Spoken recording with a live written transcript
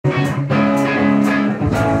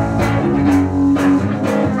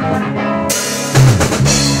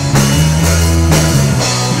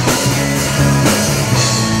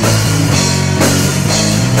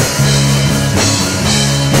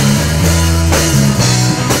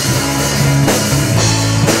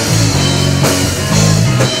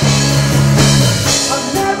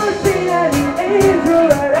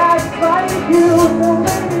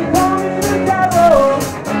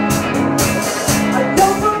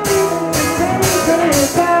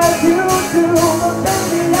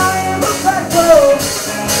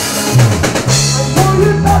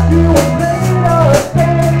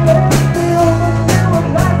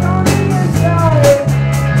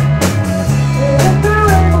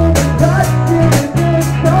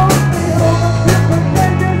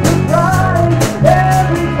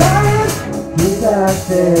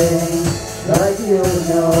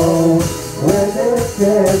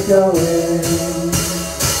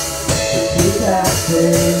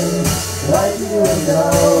acting like you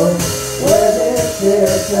know where this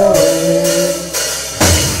is going.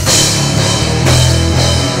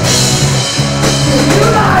 You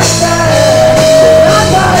like that, I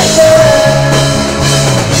like that.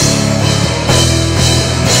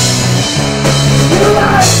 You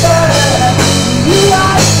like that, you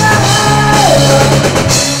like that.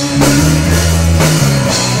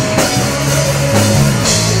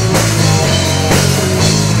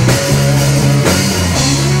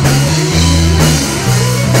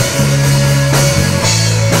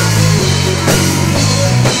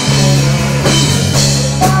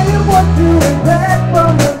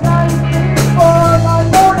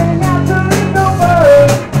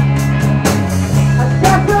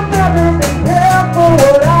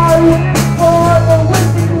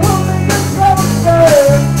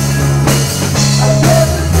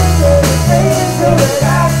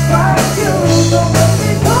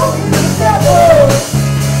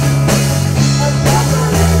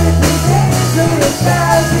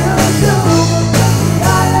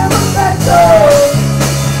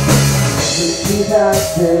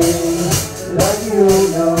 Like you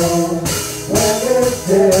know where this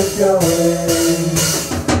is going.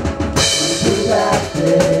 Keep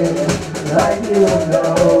acting like you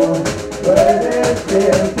know where this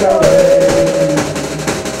is going.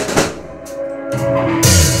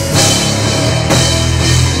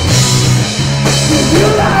 You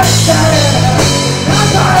like that, I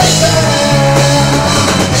like that.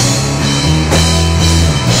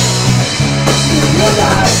 You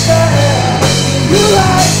like that, you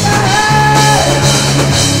like that.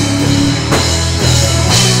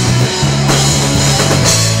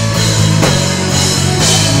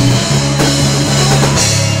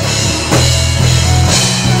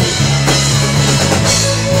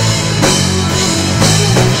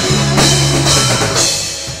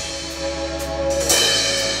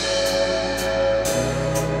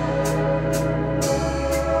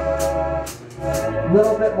 A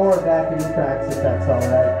little bit more backing tracks if that's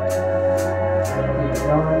alright. Keep it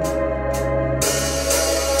going.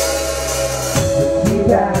 Keep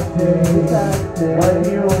acting like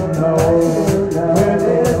you know where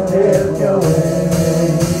this is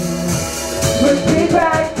going. But keep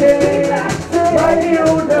acting like you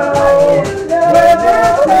know where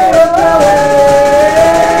this is going.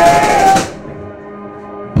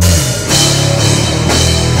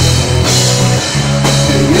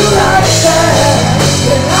 Do you like that?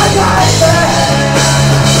 I like that.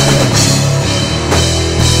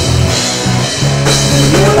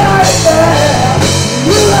 You like that.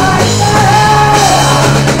 You like that.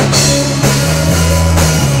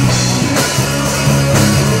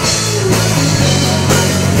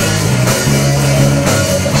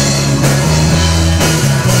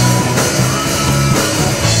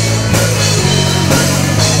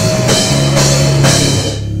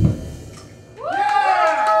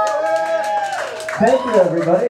 Thank you, everybody.